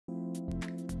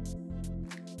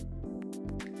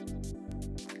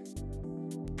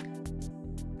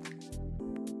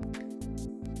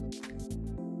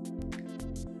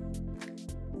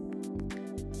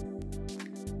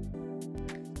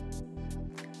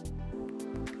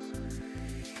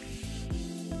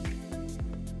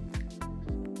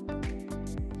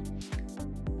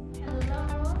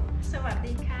สวัส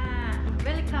ดีค่ะ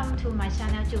Welcome to my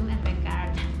channel Jung and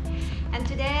Vegard. And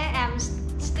today I'm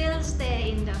still stay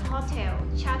in the hotel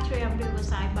Chatrium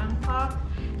Riverside, Bangkok.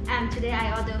 And today I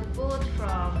order food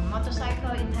from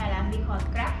motorcycle in Thailand. We call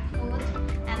Grab food.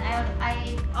 And I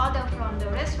order from the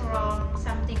restaurant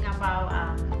something about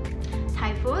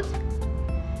Thai food,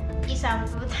 Isan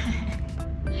food.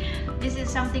 This is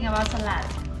something about salad.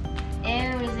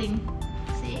 Everything.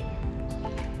 See?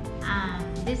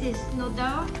 This is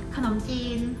noodle, ขนมจี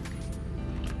น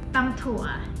ตำถั่ว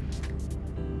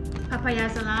papaya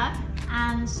salad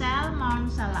and salmon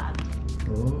salad.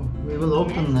 Oh, we will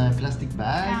open plastic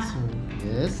bags. Yeah. Or,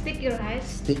 yes. Sticky rice.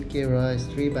 Sticky rice.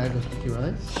 3 bags of sticky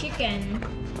rice.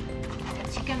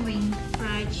 Chicken wing,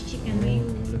 fried chicken Oh, wing.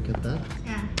 look at that.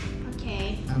 Yeah. Okay.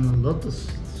 And a lot of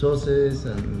sauces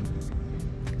and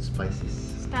spices.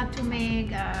 Start to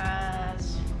make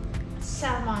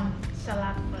salmon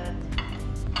salad first.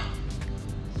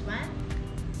 This one.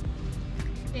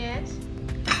 Yes.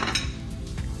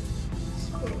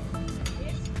 Spoon.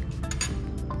 Yes.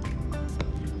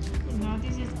 You know,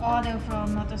 this is order from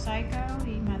motorcycle.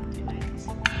 We must do like this.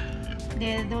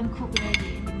 They don't cook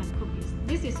ready. We must cook this.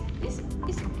 This is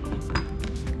okay.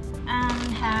 And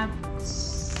have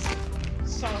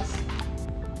sauce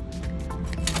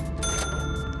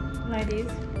like this.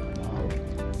 Wow.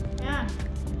 Yeah,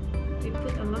 we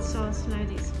put a lot sauce like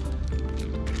this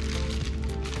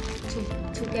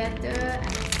together,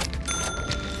 and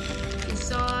the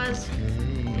sauce.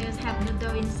 Okay. Just have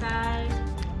noodle inside.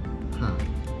 Huh.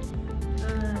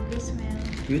 This smell.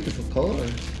 Beautiful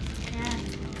colors. Yeah.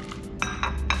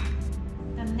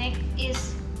 The next is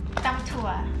tam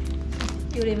tua.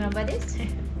 You remember this?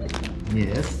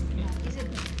 Yes. Yeah, this is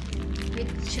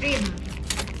with shrimp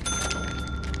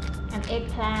and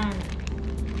eggplant.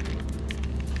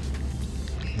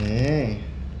 Okay.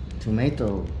 Tomato.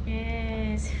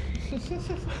 Yes.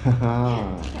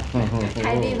 Thai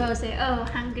Thai people say, oh,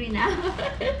 hungry now.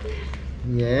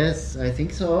 Yes, I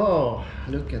think so.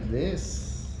 Look at this.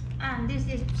 And this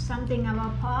is something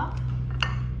about pork.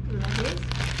 Like this.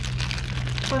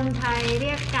 คนไทยเ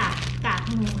รียกกาก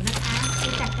หมูนะคะ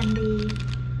รู้จักกันดี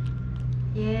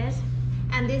Yes.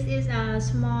 And this is a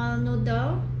small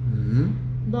noodle Mm-hmm.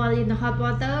 boiled in hot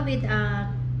water with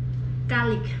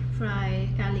garlic, fried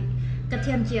garlic, กระเ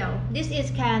ทียมเจียว This is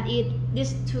can eat.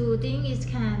 These two things is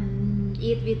can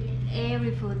eat with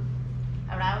every food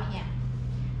around here.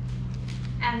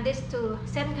 And this two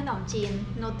เส้นขนมจีน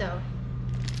noodle.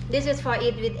 This is for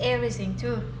eat with everything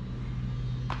too.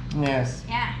 Yes.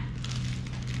 Yeah.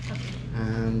 Okay.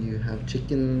 And you have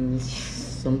chicken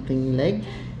something leg.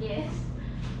 Yes.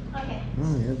 Okay.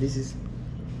 Oh yeah, this is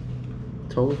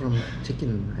toe from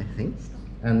chicken, I think.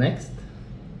 And next.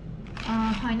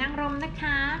 หอยนางรมนะค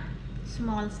ะ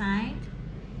small size.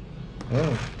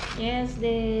 Oh. Yes,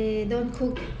 they don't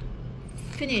cook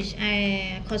finish. I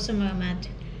customer must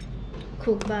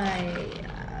cook by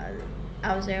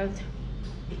ourselves.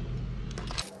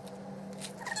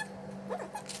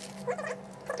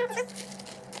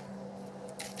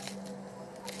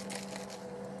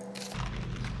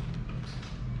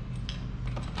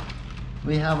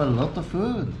 We have a lot of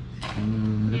food.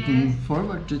 I'm looking Yes.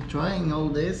 forward to trying all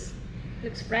this.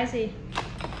 Looks pricey.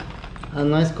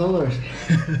 And nice colors.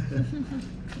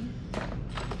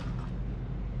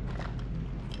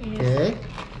 Yes. Okay.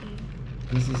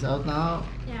 This is out now.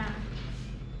 Yeah.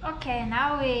 Okay,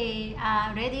 now we are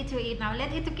ready to eat. Now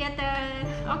let's eat together.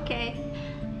 Okay.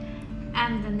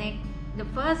 And the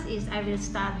first is I will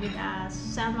start with a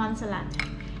salmon salad.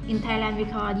 In Thailand we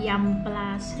call yam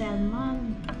pla salmon.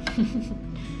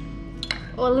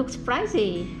 Oh, looks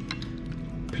pricey.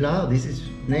 Pla, this is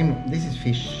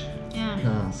fish. Yeah.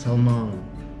 Pla, salmon.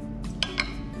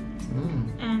 Mm.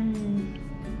 And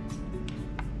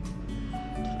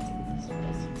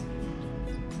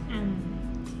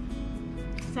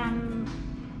some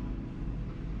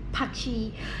ผักชี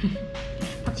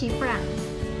ผักชีฝรั่ง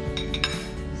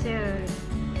so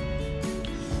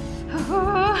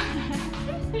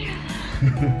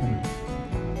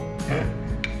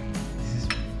This is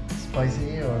spicy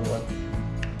or what?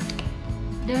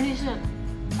 delicious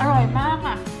อร่อยมาก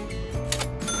ค่ะ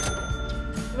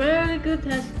very good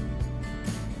taste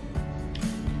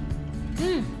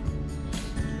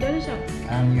delicious.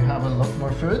 And you have a lot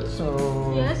more food, so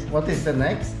Yes. what is the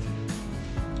next?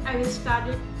 I will start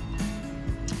with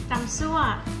ตำซั่ว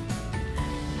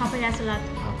papaya salad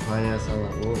Papaya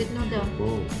salad. Oh. with noodle.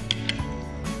 Oh.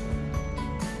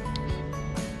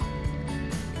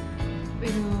 We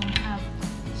will have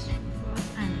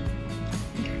and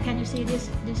can you see this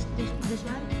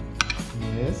one?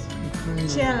 Yes.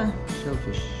 Shell.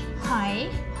 Shellfish. หอ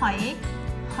ย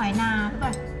หอยนาหรือเปล่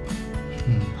า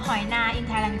หอยนา in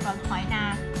Thailand we call หอยนา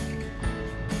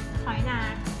หอยนา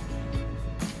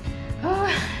oh,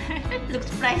 looks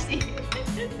spicy.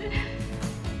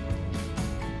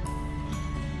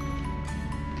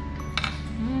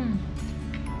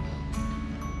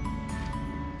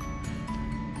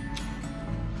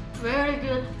 Very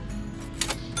good.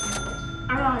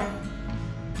 อร่อย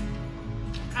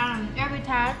and every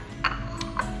time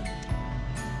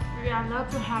we are love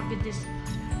to have with this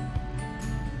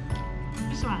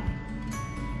one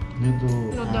Noodle.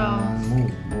 Noodle.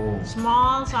 Move.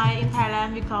 small size in Thailand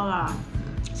we call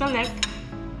select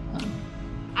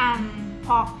and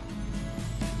pork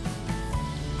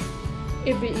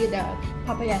if we eat the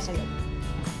papaya salad.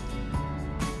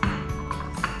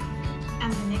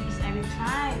 And the next I will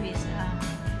try with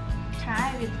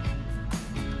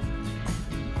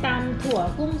ตำถั่ว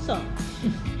กุ้งสด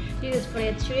This is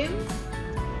fresh shrimp.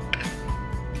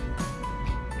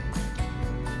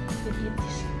 We eat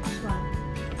this one.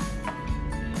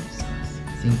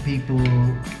 Think people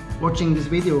watching this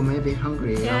video may be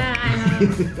hungry. Yeah, I know.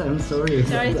 I'm sorry.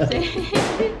 Sorry to say.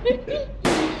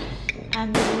 And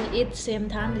we eat same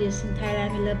time this in Thailand.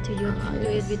 We love to do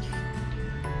it with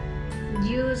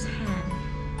use hand.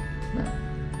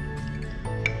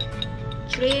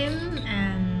 Shrimp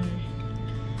and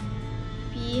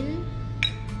bean,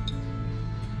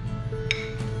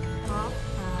 pork,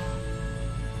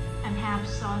 and have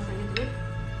sauce a little bit.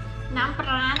 น้ำปลา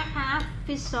ร้านะคะ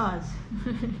fish sauce.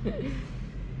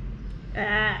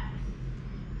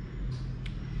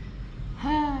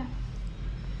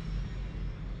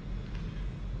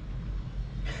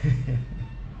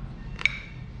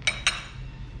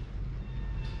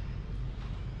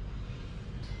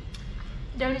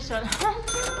 Delicious.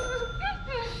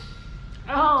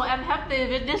 Oh, I'm happy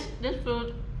with this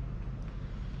food.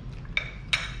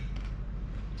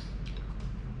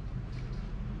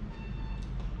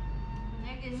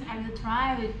 Next is I will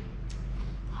try with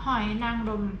หอยนาง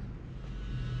รม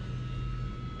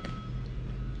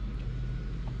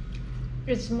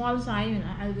It's small size, you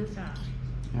know. I will do that.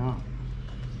 Yeah.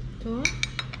 Two.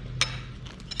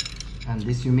 And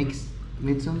this you mix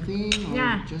with something or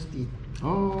Yeah. just eat?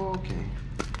 Oh, okay.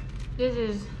 This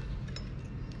is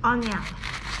onion,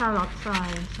 shallot,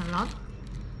 soy, shallot.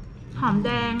 หอมแด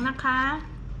งนะคะ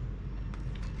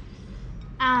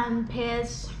and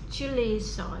paste chili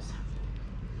sauce.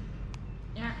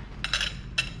 Yeah.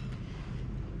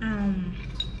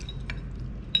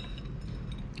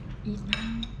 Eat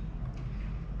now.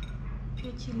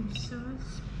 Paste chili sauce.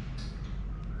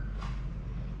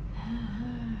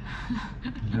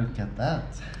 Look at that.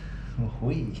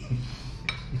 Oi.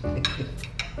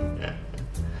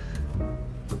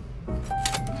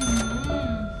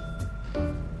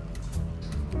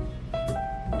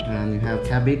 And you have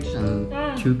cabbage and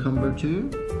cucumber too,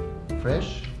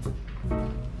 fresh.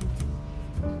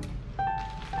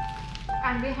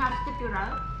 And we have sticky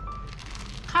rice.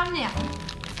 ข้าวเหนียว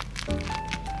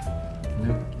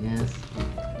Look, yes.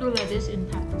 Do like this in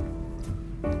Thai.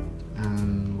 And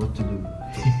what to do?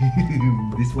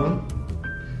 This one?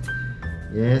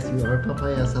 Yes, you are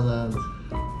papaya salad.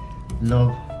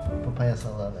 Love papaya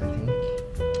salad, I think.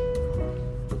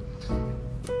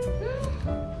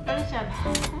 Delicious.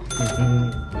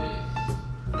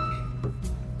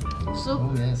 Oh Soup.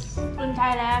 yes. In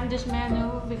Thailand, this menu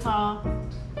we call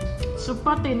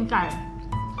super tin kai.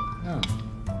 Oh.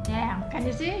 Yeah, can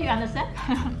you see? You understand?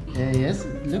 Yes,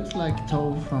 it looks like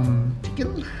toe from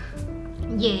chicken.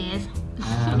 Yes.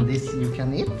 And this you can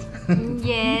eat.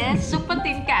 Yes, super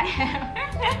tin kai.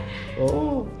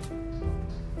 Oh.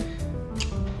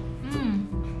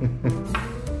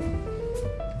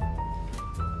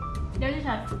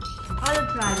 Delicious. I will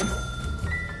try this.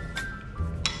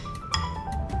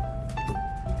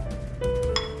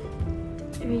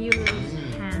 We use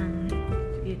hand to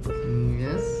eat.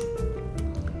 Yes.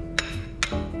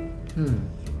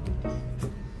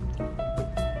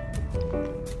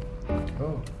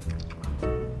 Oh.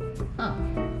 Ah.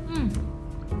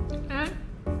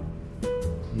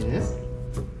 Yes.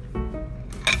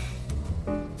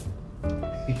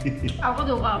 เอากระ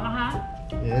ดูกออกนะคะ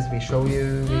Yes, we show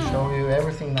you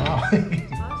everything now.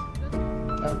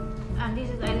 And this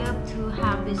is I love to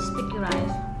have this sticky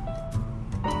rice.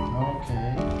 Okay.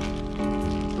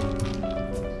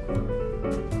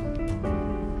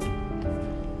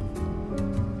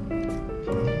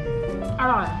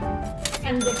 Alright.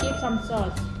 And they keep some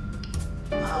sauce.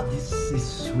 Ah, this is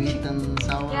sweet and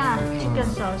sour. Yeah, chicken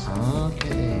sauce.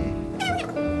 Okay.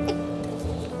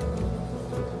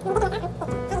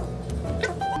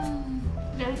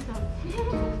 Delicious.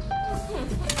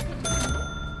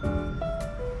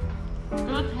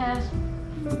 Good.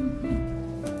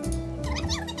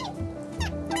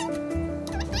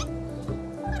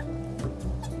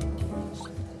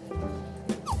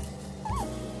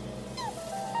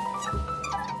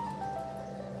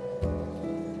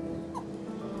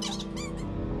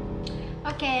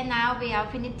 Okay, now we are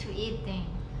finished to eating.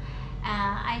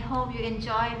 I hope you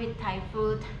enjoy with Thai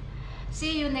food.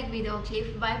 See you next video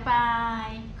clip. Bye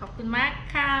bye. ขอบคุณมาก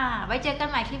ค่ะ ไว้เจอกัน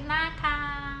ใหม่คลิปหน้าค่ะ